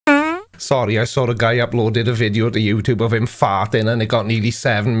Sorry, I saw a guy uploaded a video to YouTube of him farting and it got nearly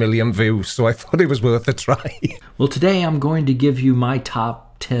 7 million views, so I thought it was worth a try. Well, today I'm going to give you my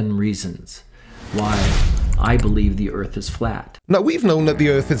top 10 reasons why I believe the Earth is flat. Now, we've known that the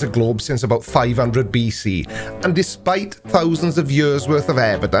Earth is a globe since about 500 BC, and despite thousands of years worth of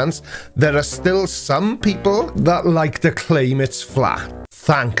evidence, there are still some people that like to claim it's flat.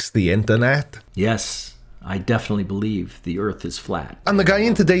 Thanks, the internet. Yes, I definitely believe the Earth is flat. And the guy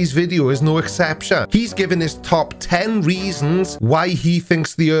in today's video is no exception. He's given his top 10 reasons why he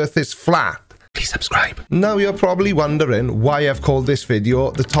thinks the Earth is flat. Please subscribe. Now you're probably wondering why I've called this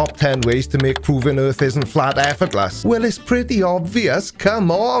video the top 10 ways to make proving Earth isn't flat effortless. Well, it's pretty obvious, come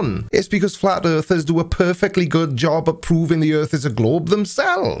on. It's because flat earthers do a perfectly good job at proving the Earth is a globe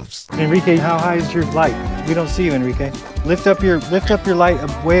themselves. Enrique, how high is your light? We don't see you, Enrique. Lift up your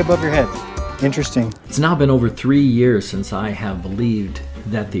light way above your head. Interesting. It's now been over 3 years since I have believed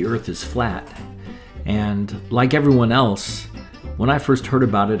that the Earth is flat. And like everyone else, when I first heard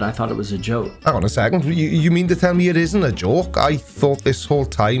about it, I thought it was a joke. Hang on a second, you mean to tell me it isn't a joke? I thought this whole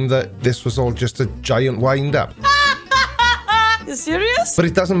time that this was all just a giant wind-up. You serious? But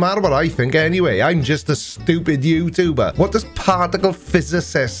it doesn't matter what I think anyway, I'm just a stupid YouTuber. What does particle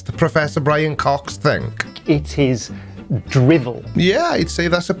physicist Professor Brian Cox think? It is drivel. Yeah, I'd say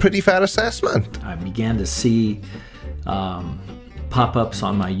that's a pretty fair assessment. I began to see pop-ups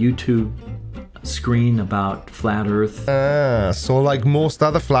on my YouTube screen about flat Earth. So like most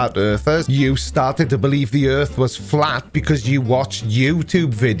other flat earthers, you started to believe the Earth was flat because you watched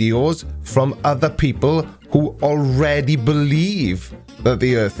YouTube videos from other people who already believe that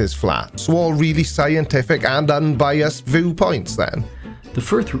the Earth is flat. So all really scientific and unbiased viewpoints then. The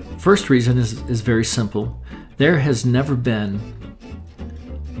first reason is very simple. There has never been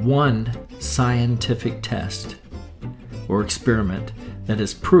one scientific test or experiment that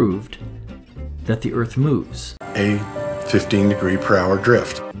has proved that the Earth moves. A 15-degree-per-hour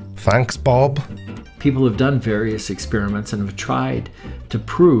drift. Thanks, Bob. People have done various experiments and have tried to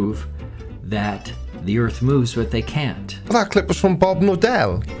prove that the Earth moves, but they can't. Well, that clip was from Bob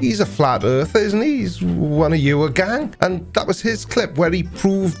Nodell. He's a flat earther, isn't he? He's one of your gang. And that was his clip where he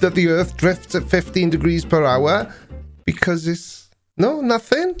proved that the Earth drifts at 15 degrees per hour because it's... no,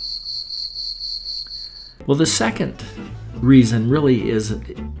 nothing? Well, the second reason really is a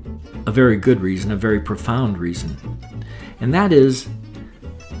very good reason, a very profound reason. And that is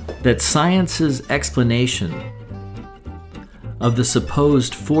that science's explanation of the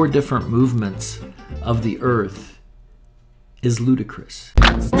supposed 4 different movements of the Earth is ludicrous.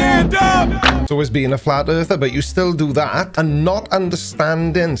 Stand up! So as being a flat earther, but you still do that, and not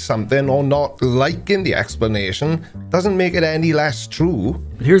understanding something or not liking the explanation doesn't make it any less true.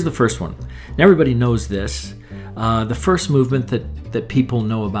 But here's the first one. And everybody knows this. The first movement that people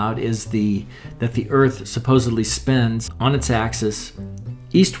know about is that the Earth supposedly spins on its axis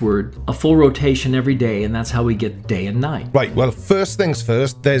eastward a full rotation every day, and that's how we get day and night. Right, well, first things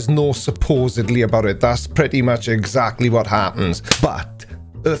first, there's no supposedly about it. That's pretty much exactly what happens. But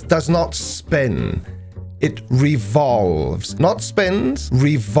Earth does not spin. It revolves. Not spins,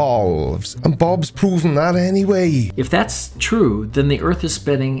 revolves. And Bob's proven that anyway. If that's true, then the Earth is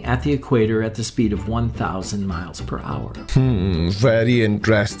spinning at the equator at the speed of 1,000 miles per hour. Very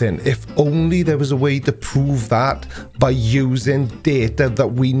interesting. If only there was a way to prove that by using data that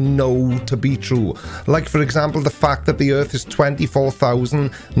we know to be true. Like, for example, the fact that the Earth is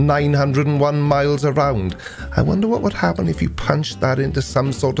 24,901 miles around. I wonder what would happen if you punched that into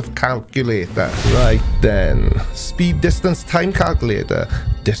some sort of calculator. Right then. Speed, distance, time calculator.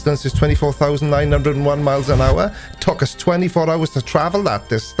 Distance is 24,901 miles an hour. It took us 24 hours to travel that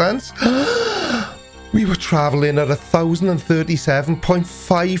distance. We were traveling at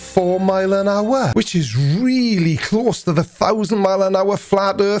 1,037.54 mile an hour, which is really close to the 1,000 mile an hour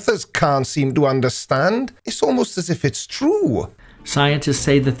flat earthers can't seem to understand. It's almost as if it's true. Scientists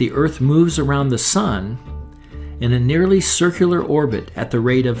say that the Earth moves around the sun in a nearly circular orbit at the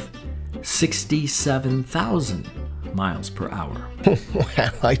rate of 67,000 miles per hour.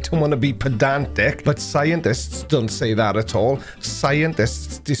 Well, I don't want to be pedantic, but scientists don't say that at all.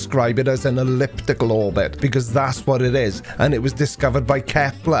 Scientists describe it as an elliptical orbit because that's what it is, and it was discovered by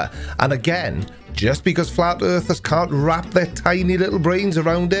Kepler. And again, just because flat earthers can't wrap their tiny little brains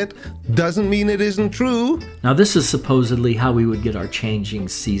around it doesn't mean it isn't true. Now, this is supposedly how we would get our changing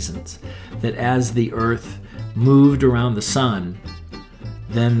seasons, that as the Earth moved around the sun,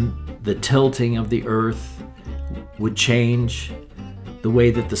 then the tilting of the Earth would change, the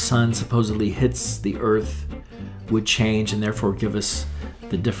way that the sun supposedly hits the Earth would change, and therefore give us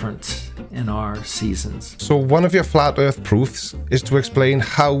the different and our seasons. So one of your flat Earth proofs is to explain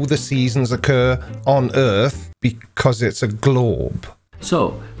how the seasons occur on Earth because it's a globe.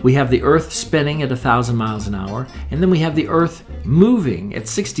 So we have the Earth spinning at 1,000 miles an hour, and then we have the Earth moving at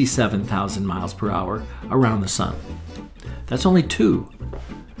 67,000 miles per hour around the sun. That's only 2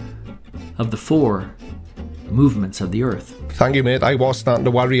 of the 4 movements of the Earth. Thank you, mate. I was starting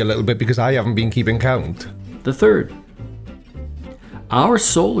to worry a little bit because I haven't been keeping count. The third, our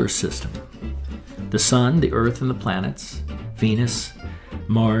solar system, the sun, the Earth, and the planets, Venus,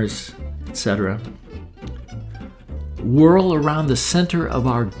 Mars, etc., whirl around the center of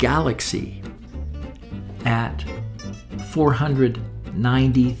our galaxy at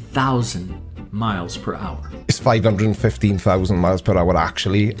 490,000 miles per hour. It's 515,000 miles per hour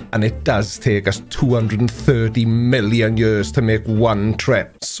actually, and it does take us 230 million years to make one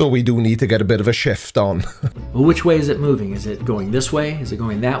trip. So we do need to get a bit of a shift on. Well, which way is it moving? Is it going this way? Is it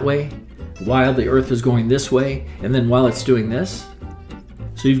going that way? While the Earth is going this way, and then while it's doing this?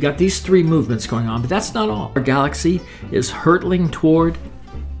 So you've got these 3 movements going on, but that's not all. Our galaxy is hurtling toward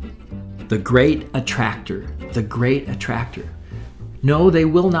the great attractor. The great attractor. No, they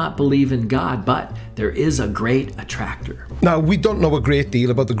will not believe in God, but there is a great attractor. Now, we don't know a great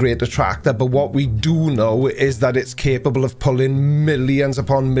deal about the great attractor, but what we do know is that it's capable of pulling millions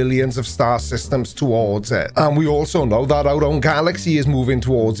upon millions of star systems towards it. And we also know that our own galaxy is moving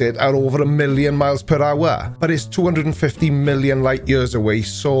towards it at over 1 million miles per hour. But it's 250 million light years away,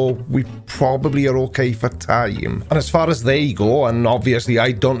 so we probably are okay for time. And as far as they go, and obviously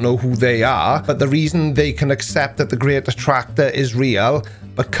I don't know who they are, but the reason they can accept that the great attractor is real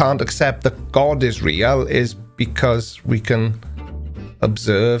but can't accept that God is real is because we can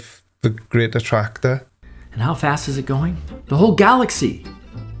observe the great attractor. And how fast is it going? The whole galaxy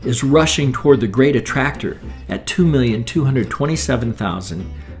is rushing toward the great attractor at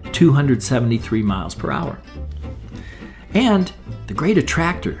 2,227,273 miles per hour. And the great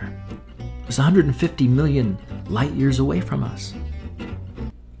attractor is 150 million light years away from us.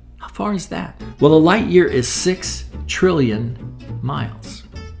 How far is that? Well, a light year is 6 trillion miles.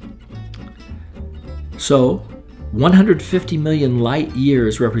 So 150 million light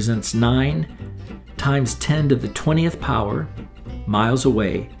years represents 9 times 10 to the 20th power miles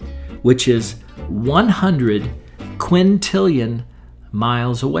away, which is 100 quintillion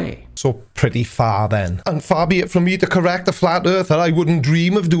miles away. So pretty far then. And far be it from me to correct a flat earther, I wouldn't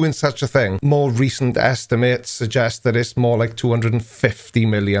dream of doing such a thing. More recent estimates suggest that it's more like 250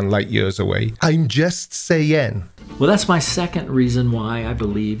 million light years away. I'm just saying. Well, that's my second reason why I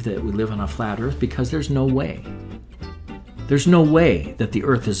believe that we live on a flat earth, because there's no way. There's no way that the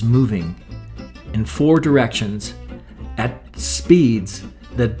earth is moving in 4 directions at speeds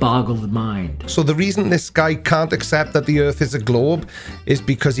that boggle the mind. So the reason this guy can't accept that the earth is a globe is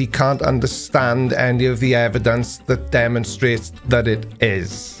because he can't understand any of the evidence that demonstrates that it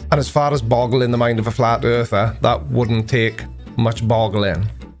is. And as far as boggle in the mind of a flat earther, that wouldn't take much boggling.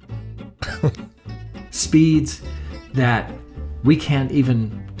 Speeds that we can't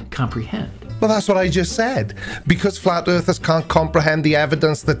even comprehend. Well, that's what I just said. Because flat earthers can't comprehend the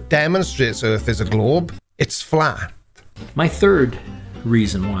evidence that demonstrates Earth is a globe, it's flat. My third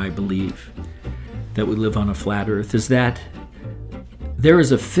reason why I believe that we live on a flat earth is that there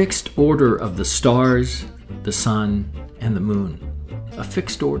is a fixed order of the stars, the sun, and the moon. A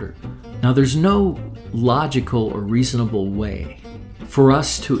fixed order. Now, there's no logical or reasonable way for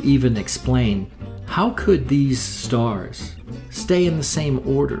us to even explain how could these stars stay in the same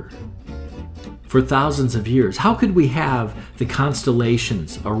order for thousands of years? How could we have the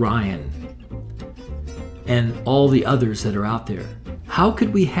constellations, Orion, and all the others that are out there? How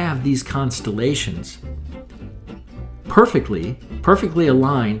could we have these constellations perfectly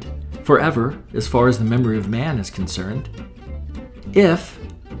aligned forever, as far as the memory of man is concerned, if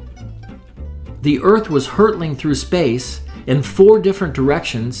the Earth was hurtling through space in 4 different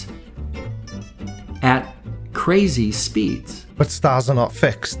directions at crazy speeds? But stars are not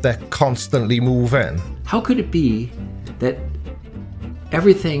fixed, they're constantly moving. How could it be that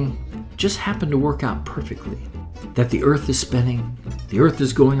everything just happened to work out perfectly? That the Earth is spinning, the Earth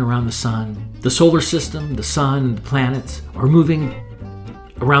is going around the sun, the solar system, the sun, and the planets are moving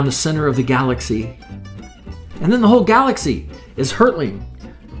around the center of the galaxy, and then the whole galaxy is hurtling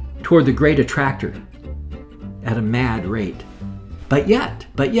toward the great attractor at a mad rate. But yet,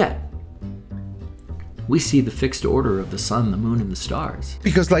 we see the fixed order of the sun, the moon, and the stars.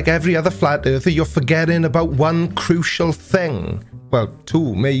 Because like every other flat earther, you're forgetting about one crucial thing. Well,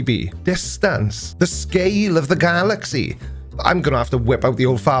 2 maybe. Distance. The scale of the galaxy. I'm gonna have to whip out the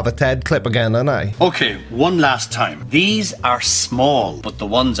old Father Ted clip again, aren't I? Okay, one last time. These are small, but the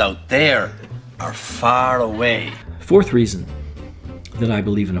ones out there are far away. Fourth reason that I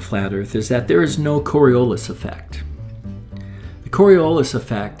believe in a flat earth is that there is no Coriolis effect. The Coriolis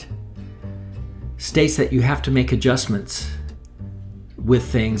effect states that you have to make adjustments with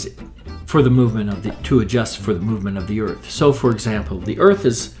things for the movement to adjust for the movement of the earth. So for example, the earth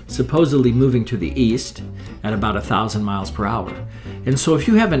is supposedly moving to the east at about 1,000 miles per hour. And so if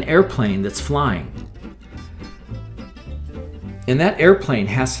you have an airplane that's flying, and that airplane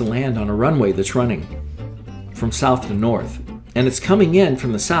has to land on a runway that's running from south to north, and it's coming in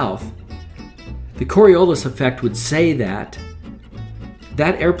from the south, the Coriolis effect would say that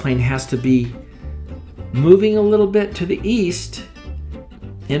that airplane has to be moving a little bit to the east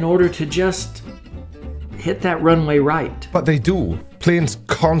in order to just hit that runway right. But they do. Planes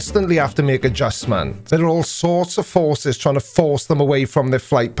constantly have to make adjustments. There are all sorts of forces trying to force them away from their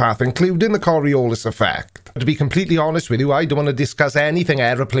flight path, including the Coriolis effect. To be completely honest with you, I don't want to discuss anything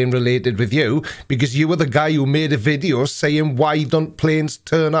aeroplane related with you, because you were the guy who made a video saying why don't planes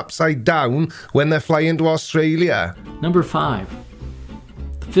turn upside down when they're flying to Australia. Number 5,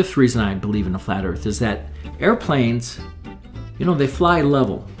 the fifth reason I believe in a flat earth is that airplanes, you know, they fly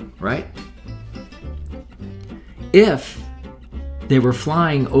level, right? If they were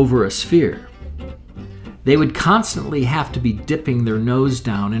flying over a sphere, they would constantly have to be dipping their nose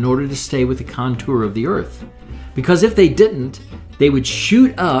down in order to stay with the contour of the earth. Because if they didn't, they would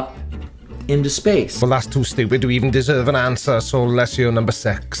shoot up into space. Well, that's too stupid to even deserve an answer, so let's hear number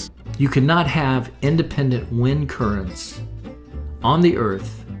 6. You cannot have independent wind currents on the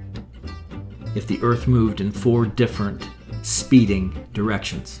earth if the earth moved in 4 different speeding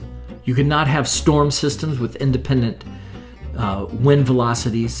directions. You could not have storm systems with independent wind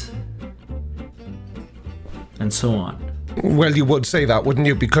velocities, and so on. Well, you would say that, wouldn't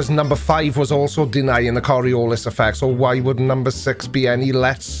you? Because number 5 was also denying the Coriolis effect, so why would number 6 be any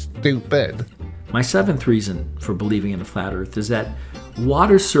less stupid? My 7th reason for believing in a flat earth is that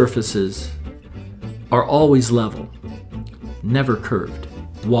water surfaces are always level, never curved.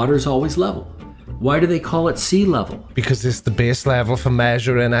 Water's always level. Why do they call it sea level? Because it's the base level for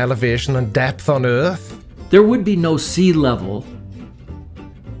measuring elevation and depth on Earth. There would be no sea level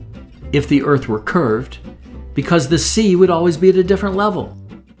if the earth were curved, because the sea would always be at a different level.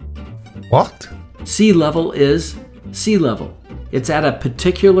 What? Sea level is sea level. It's at a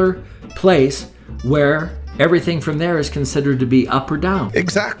particular place where everything from there is considered to be up or down.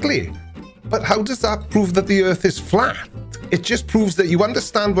 Exactly. But how does that prove that the Earth is flat? It just proves that you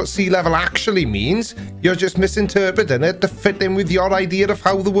understand what sea level actually means. You're just misinterpreting it to fit in with your idea of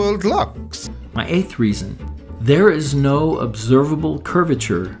how the world looks. My 8th reason, there is no observable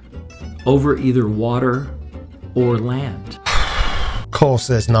curvature over either water or land. Of course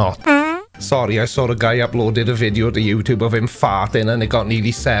there's not. Sorry, I saw a guy uploaded a video to YouTube of him farting and it got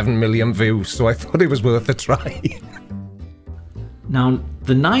nearly 7 million views, so I thought it was worth a try. Now,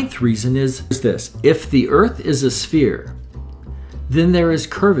 the 9th reason is this. If the earth is a sphere, then there is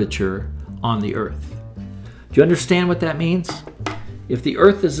curvature on the earth. Do you understand what that means? If the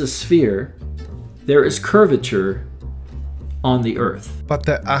earth is a sphere, there is curvature on the earth. But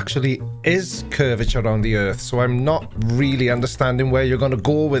there actually is curvature on the Earth, so I'm not really understanding where you're going to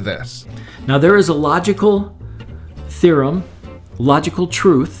go with this. Now, there is a logical theorem, logical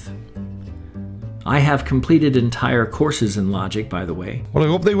truth. I have completed entire courses in logic, by the way. Well, I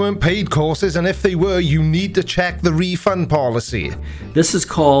hope they weren't paid courses, and if they were, you need to check the refund policy. This is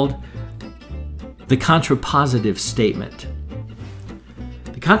called the contrapositive statement.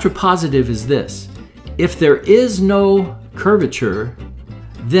 The contrapositive is this. If there is no curvature,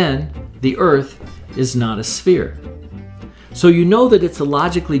 then the earth is not a sphere. So you know that it's a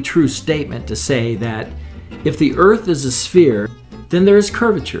logically true statement to say that if the earth is a sphere, then there is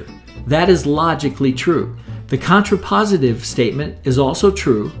curvature. That is logically true. The contrapositive statement is also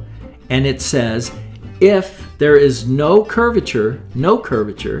true, and it says if there is no curvature,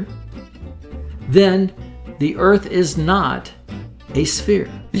 then the earth is not a sphere.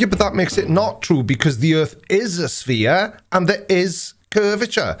 Yeah, but that makes it not true because the Earth is a sphere and there is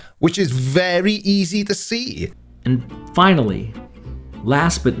curvature, which is very easy to see. And finally,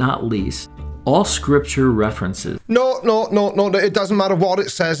 last but not least, all scripture references. No, it doesn't matter what it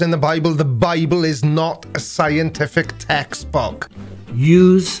says in the Bible. The Bible is not a scientific textbook.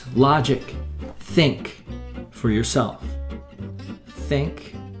 Use logic. Think for yourself.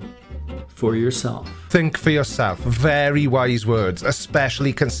 Think for yourself. Think for yourself. Very wise words,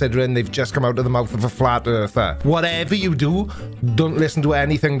 especially considering they've just come out of the mouth of a flat earther. Whatever you do, don't listen to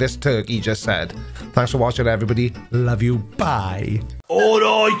anything this turkey just said. Thanks for watching, everybody. Love you. Bye.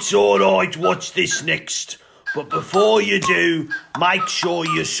 Alright, watch this next. But before you do, make sure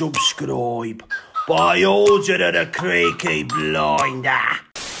you subscribe. By order of the Creaky Blinder.